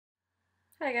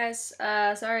Hi guys,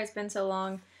 sorry it's been so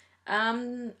long.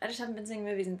 I just haven't been seeing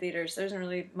movies in theaters. There isn't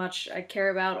really much I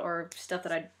care about or stuff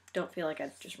that I don't feel like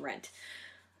I'd just rent.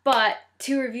 But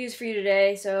two reviews for you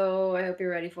today, so I hope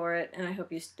you're ready for it, and I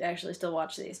hope you actually still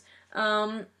watch these.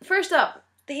 First up,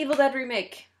 the Evil Dead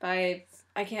remake by,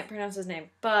 I can't pronounce his name,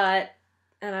 and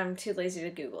I'm too lazy to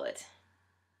Google it.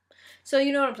 So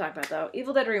you know what I'm talking about though.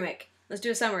 Evil Dead remake. Let's do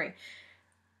a summary.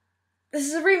 This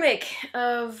is a remake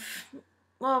of,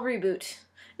 well, reboot.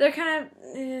 They're kind of.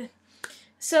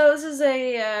 So this is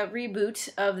a reboot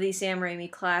of the Sam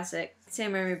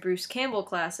Raimi Bruce Campbell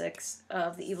classics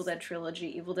of the Evil Dead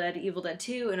trilogy: Evil Dead, Evil Dead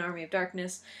 2, and Army of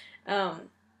Darkness. Um,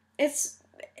 it's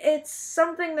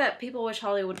something that people wish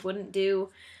Hollywood wouldn't do,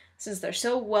 since they're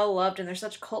so well loved and they're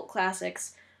such cult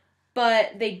classics.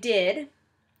 But they did,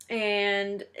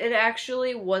 and it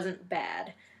actually wasn't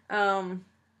bad. The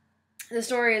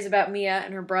story is about Mia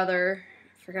and her brother.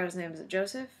 I forgot his name. Is it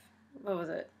Joseph? What was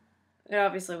it? It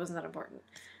obviously wasn't that important.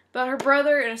 But her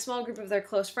brother and a small group of their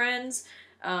close friends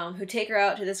who take her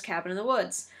out to this cabin in the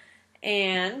woods.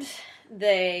 And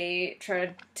they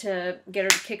try to get her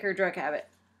to kick her drug habit.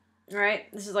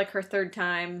 Right? This is like her third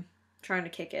time trying to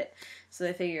kick it. So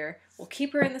they figure, we'll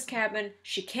keep her in this cabin.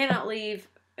 She cannot leave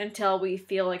until we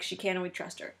feel like she can and we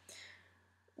trust her.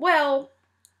 Well,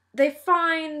 they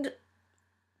find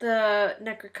the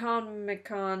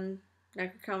Necronomicon, I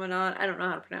don't know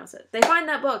how to pronounce it. They find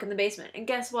that book in the basement, and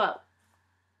guess what?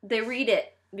 They read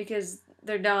it because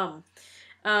they're dumb.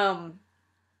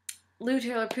 Lou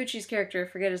Taylor Pucci's character,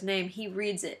 forget his name, he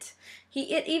reads it.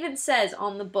 It even says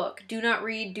on the book, do not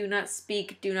read, do not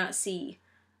speak, do not see,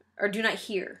 or do not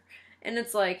hear. And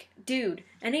it's like, dude.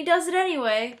 And he does it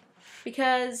anyway,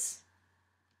 because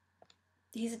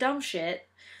he's a dumb shit.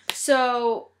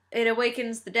 So, it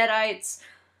awakens the Deadites.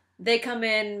 They come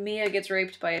in, Mia gets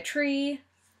raped by a tree,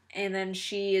 and then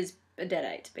she is a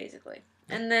Deadite, basically.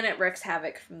 And then it wreaks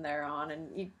havoc from there on,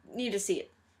 and you need to see it,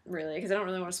 really, because I don't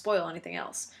really want to spoil anything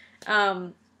else.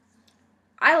 I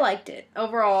liked it.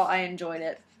 Overall, I enjoyed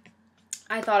it.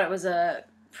 I thought it was a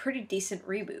pretty decent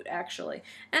reboot, actually.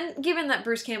 And given that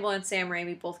Bruce Campbell and Sam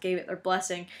Raimi both gave it their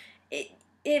blessing, it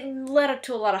led up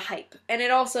to a lot of hype. And it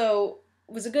also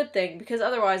was a good thing, because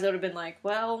otherwise it would have been like,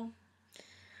 well...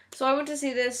 So I went to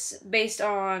see this based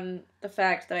on the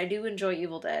fact that I do enjoy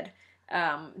Evil Dead.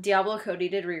 Diablo Cody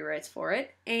did rewrites for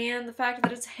it, and the fact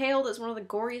that it's hailed as one of the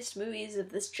goriest movies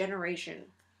of this generation.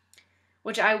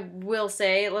 Which I will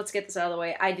say, let's get this out of the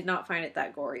way, I did not find it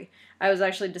that gory. I was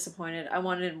actually disappointed. I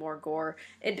wanted more gore.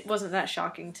 It wasn't that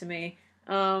shocking to me.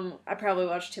 I probably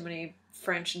watched too many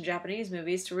French and Japanese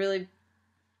movies to really...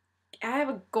 I have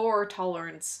a gore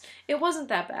tolerance. It wasn't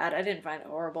that bad. I didn't find it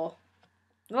horrible.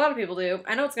 A lot of people do.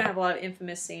 I know it's going to have a lot of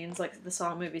infamous scenes, like the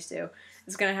Saw movies do.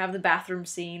 It's going to have the bathroom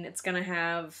scene. It's going to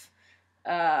have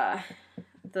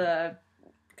the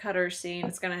cutter scene.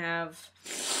 It's going to have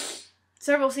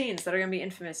several scenes that are going to be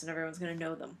infamous, and everyone's going to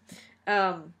know them.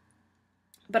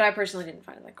 But I personally didn't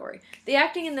find it that gory. The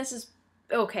acting in this is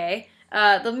okay.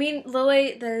 The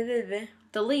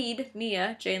lead,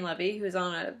 Mia, Jane Levy, who's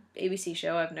on a ABC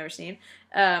show I've never seen,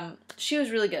 she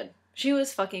was really good. She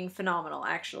was fucking phenomenal,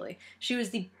 actually. She was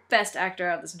the best actor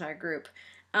out of this entire group.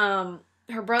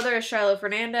 Her brother is Shiloh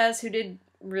Fernandez, who did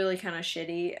really kind of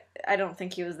shitty. I don't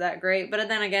think he was that great, but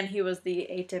then again, he was the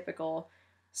atypical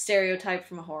stereotype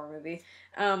from a horror movie.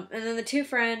 And then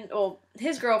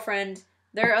his girlfriend,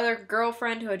 their other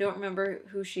girlfriend, who I don't remember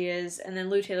who she is, and then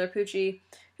Lou Taylor Pucci,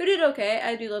 who did okay.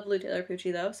 I do love Lou Taylor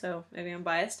Pucci, though, so maybe I'm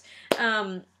biased.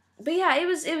 But yeah, it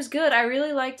was good. I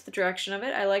really liked the direction of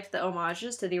it. I liked the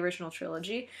homages to the original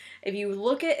trilogy. If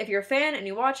you're a fan and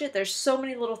you watch it, there's so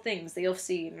many little things that you'll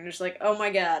see, and you're just like, oh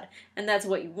my god, and that's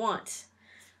what you want.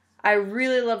 I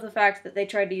really love the fact that they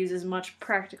tried to use as much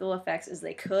practical effects as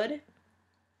they could.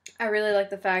 I really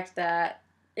like the fact that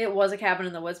it was a Cabin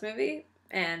in the Woods movie,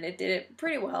 and it did it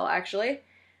pretty well, actually.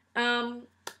 Unpopular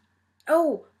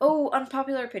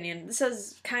opinion. This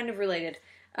is kind of related.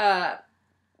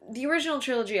 The original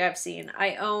trilogy I've seen,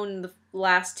 I own the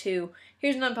last two.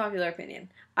 Here's an unpopular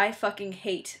opinion. I fucking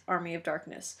hate Army of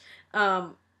Darkness. I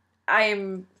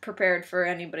am prepared for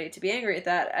anybody to be angry at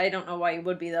that. I don't know why you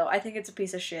would be, though. I think it's a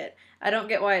piece of shit. I don't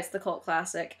get why it's the cult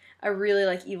classic. I really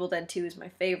like Evil Dead 2 is my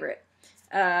favorite.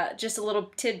 Just a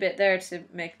little tidbit there to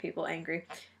make people angry,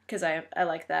 because I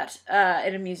like that.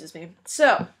 It amuses me.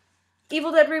 So,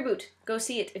 Evil Dead reboot. Go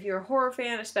see it. If you're a horror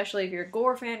fan, especially if you're a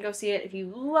gore fan, go see it. If you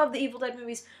love the Evil Dead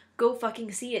movies, go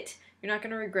fucking see it. You're not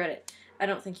going to regret it. I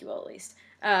don't think you will, at least.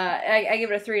 I give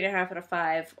it a 3.5 out of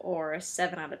 5 or a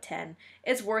 7 out of 10.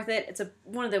 It's worth it. It's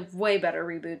one of the way better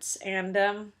reboots.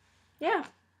 And, yeah,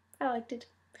 I liked it.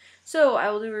 So I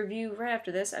will do a review right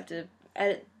after this. I have to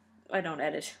edit. I don't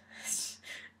edit.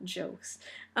 Jokes.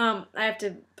 I have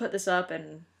to put this up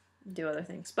and do other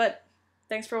things. But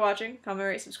thanks for watching. Comment,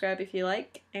 rate, subscribe if you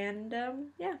like. And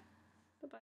yeah.